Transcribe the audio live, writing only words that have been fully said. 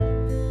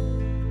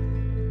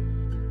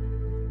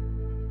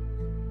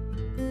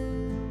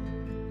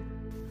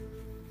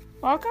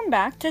Welcome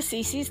back to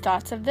Cece's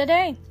Thoughts of the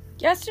Day.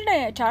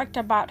 Yesterday I talked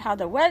about how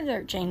the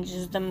weather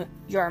changes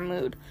your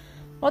mood.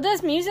 Well,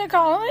 does music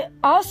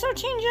also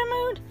change your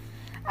mood?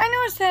 I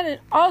noticed that it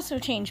also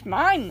changed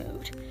my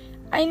mood.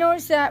 I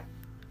noticed that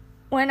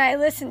when I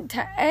listen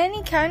to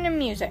any kind of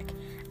music,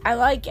 I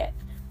like it.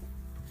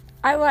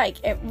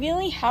 It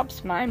really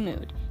helps my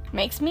mood.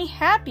 Makes me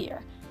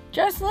happier.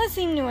 Just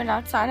listening to it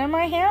outside on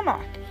my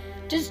hammock.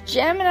 Just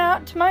jamming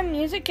out to my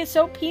music is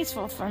so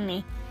peaceful for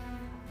me.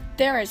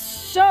 There is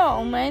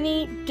so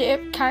many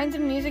kinds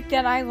of music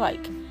that I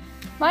like.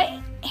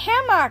 My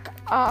hammock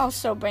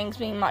also brings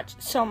me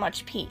so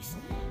much peace.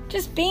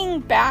 Just being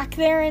back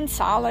there in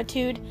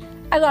solitude.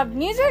 I love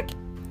music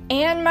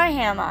and my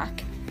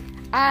hammock.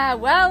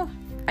 I'm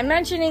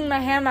mentioning my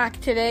hammock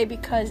today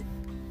because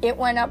it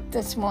went up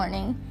this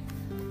morning.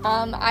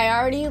 I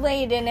already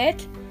laid in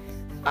it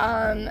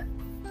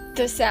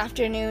this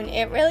afternoon.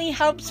 It really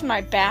helps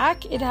my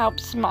back. It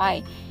helps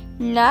my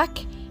neck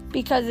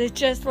because it's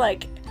just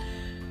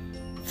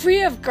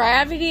free of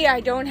gravity. I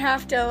don't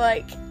have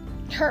to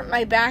hurt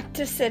my back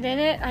to sit in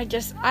it. I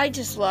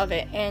just love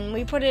it. And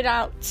we put it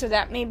out so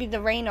that maybe the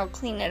rain will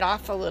clean it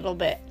off a little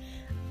bit.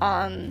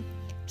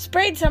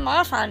 Sprayed some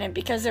off on it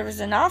because there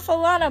was an awful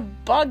lot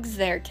of bugs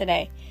there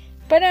today.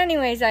 But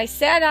anyways, I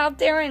sat out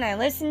there and I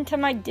listened to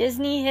my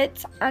Disney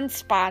hits on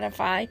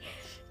Spotify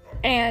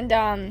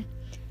and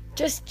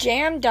just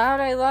jammed out.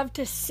 I love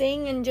to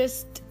sing and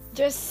just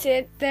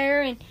sit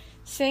there and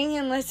sing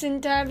and listen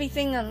to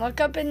everything and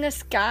look up in the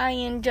sky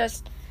and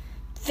just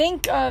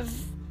think of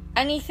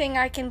anything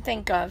I can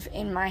think of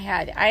in my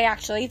head. I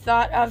actually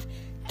thought of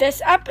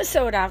this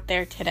episode out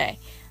there today.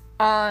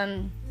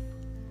 I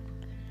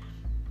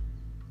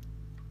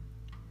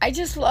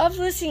just love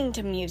listening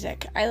to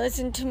music. I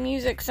listen to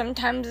music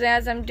sometimes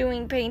as I'm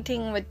doing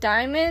painting with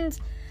diamonds.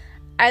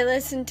 I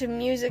listen to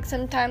music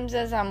sometimes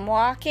as I'm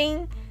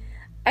walking.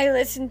 I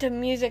listen to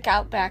music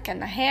out back in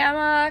the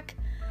hammock.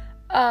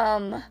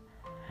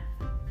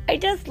 I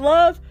just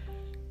love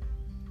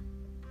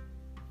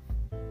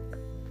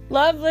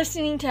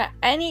listening to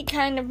any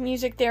kind of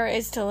music there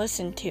is to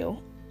listen to.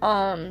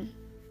 I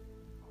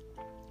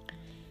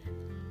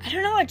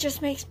don't know, it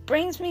just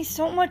brings me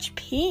so much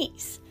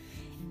peace.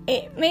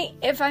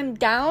 If I'm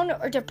down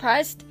or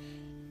depressed,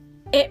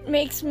 it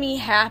makes me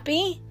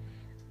happy.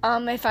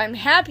 If I'm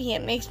happy,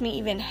 it makes me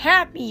even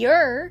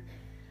happier.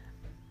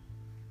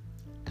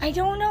 I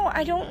don't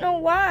know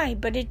why,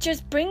 but it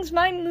just brings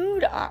my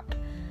mood up.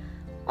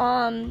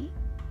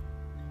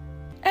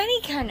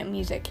 Any kind of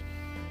music.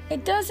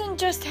 It doesn't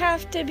just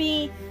have to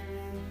be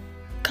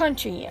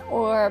country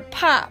or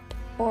pop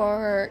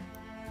or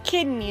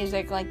kid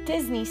music like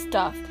Disney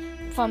stuff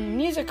from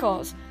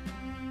musicals.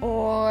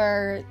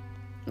 Or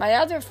my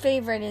other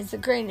favorite is The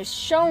Greatest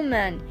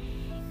Showman.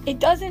 It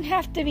doesn't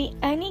have to be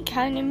any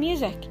kind of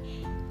music.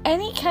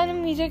 Any kind of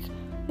music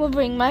will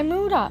bring my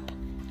mood up.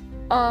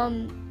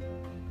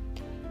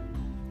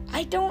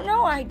 I don't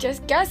know, I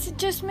just guess it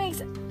just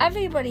makes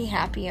everybody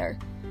happier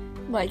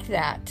like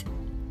that.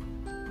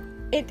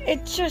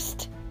 It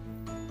just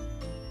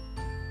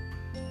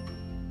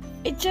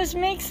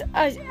makes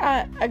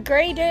a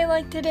gray day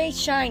like today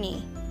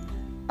shiny.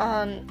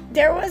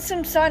 There was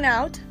some sun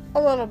out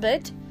a little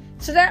bit,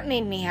 so that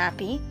made me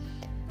happy.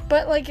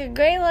 But a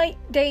gray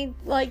day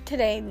like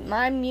today,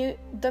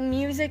 the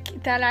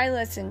music that I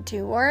listen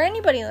to, or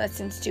anybody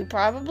listens to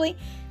probably,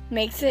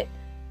 makes it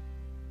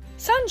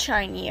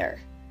sunshinier.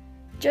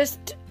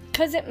 Just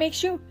because it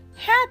makes you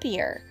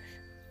happier.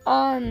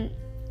 And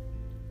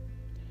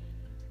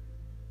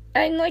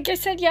like I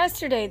said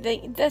yesterday,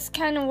 this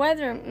kind of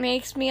weather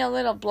makes me a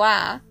little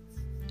blah.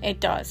 It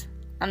does.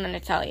 I'm going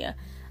to tell you.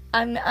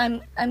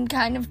 I'm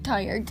kind of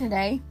tired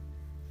today.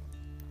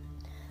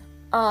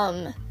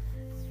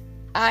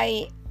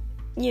 I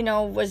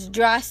was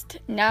dressed.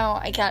 Now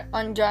I got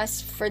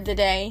undressed for the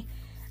day.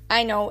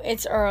 I know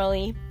it's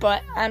early,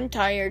 but I'm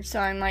tired, so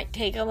I might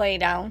take a lay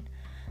down.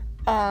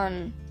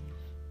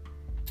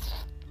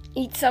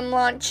 Eat some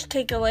lunch,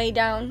 take a lay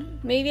down.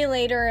 Maybe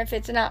later, if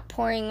it's not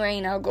pouring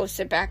rain, I'll go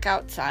sit back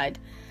outside.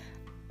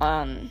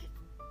 But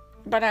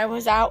I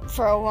was out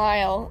for a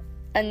while,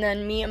 and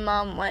then me and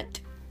Mom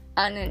went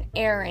on an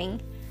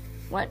airing.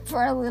 Went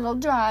for a little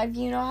drive,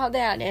 you know how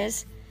that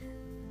is.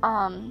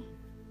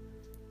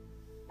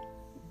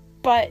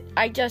 But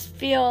I just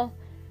feel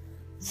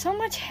so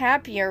much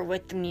happier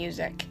with the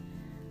music.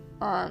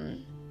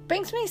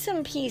 Brings me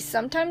some peace.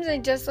 Sometimes I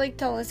just like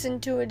to listen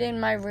to it in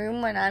my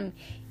room when I'm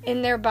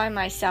in there by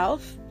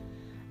myself.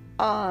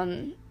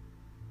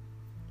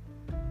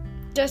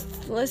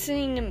 Just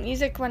listening to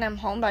music when I'm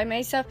home by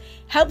myself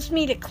helps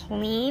me to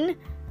clean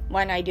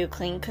when I do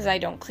clean, because I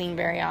don't clean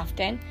very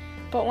often.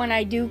 But when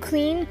I do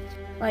clean,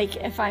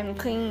 if I'm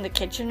cleaning the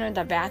kitchen or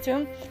the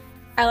bathroom,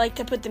 I like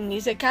to put the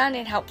music on.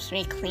 It helps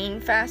me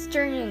clean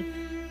faster and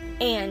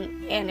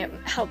it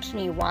helps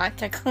me want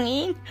to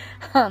clean.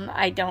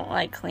 I don't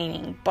like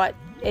cleaning, but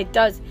it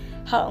does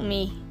help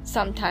me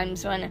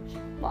sometimes when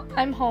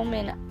I'm home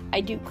and I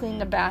do clean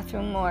the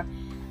bathroom or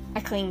I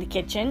clean the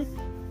kitchen.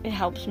 It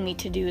helps me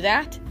to do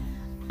that.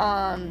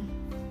 because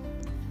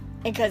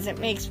it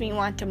makes me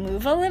want to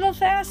move a little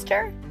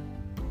faster.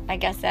 I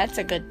guess that's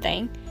a good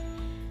thing.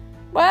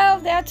 Well,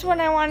 that's what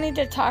I wanted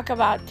to talk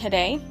about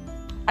today.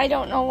 I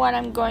don't know what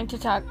I'm going to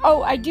talk.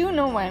 Oh, I do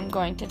know what I'm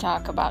going to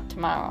talk about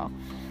tomorrow.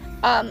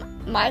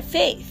 My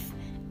faith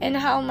and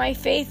how my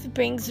faith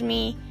brings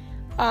me,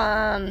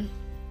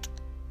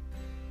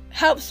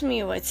 helps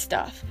me with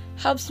stuff,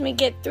 helps me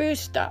get through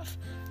stuff.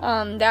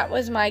 That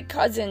was my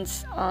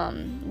cousin's,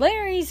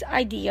 Larry's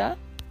idea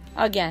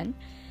again.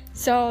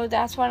 So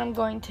that's what I'm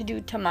going to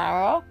do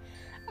tomorrow.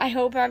 I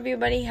hope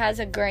everybody has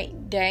a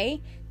great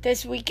day.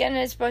 This weekend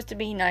is supposed to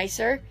be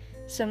nicer,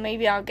 so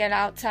maybe I'll get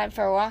outside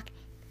for a walk.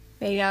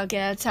 Maybe I'll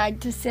get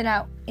outside to sit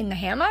out in the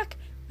hammock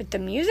with the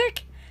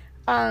music.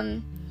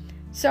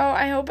 So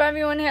I hope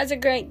everyone has a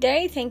great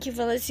day. Thank you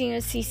for listening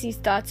to Cece's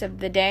Thoughts of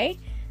the Day.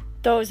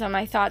 Those are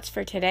my thoughts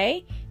for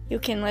today. You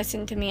can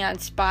listen to me on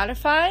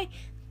Spotify,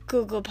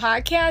 Google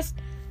Podcast,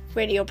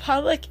 Radio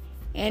Public,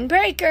 and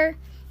Breaker.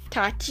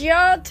 Talk to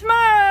y'all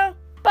tomorrow.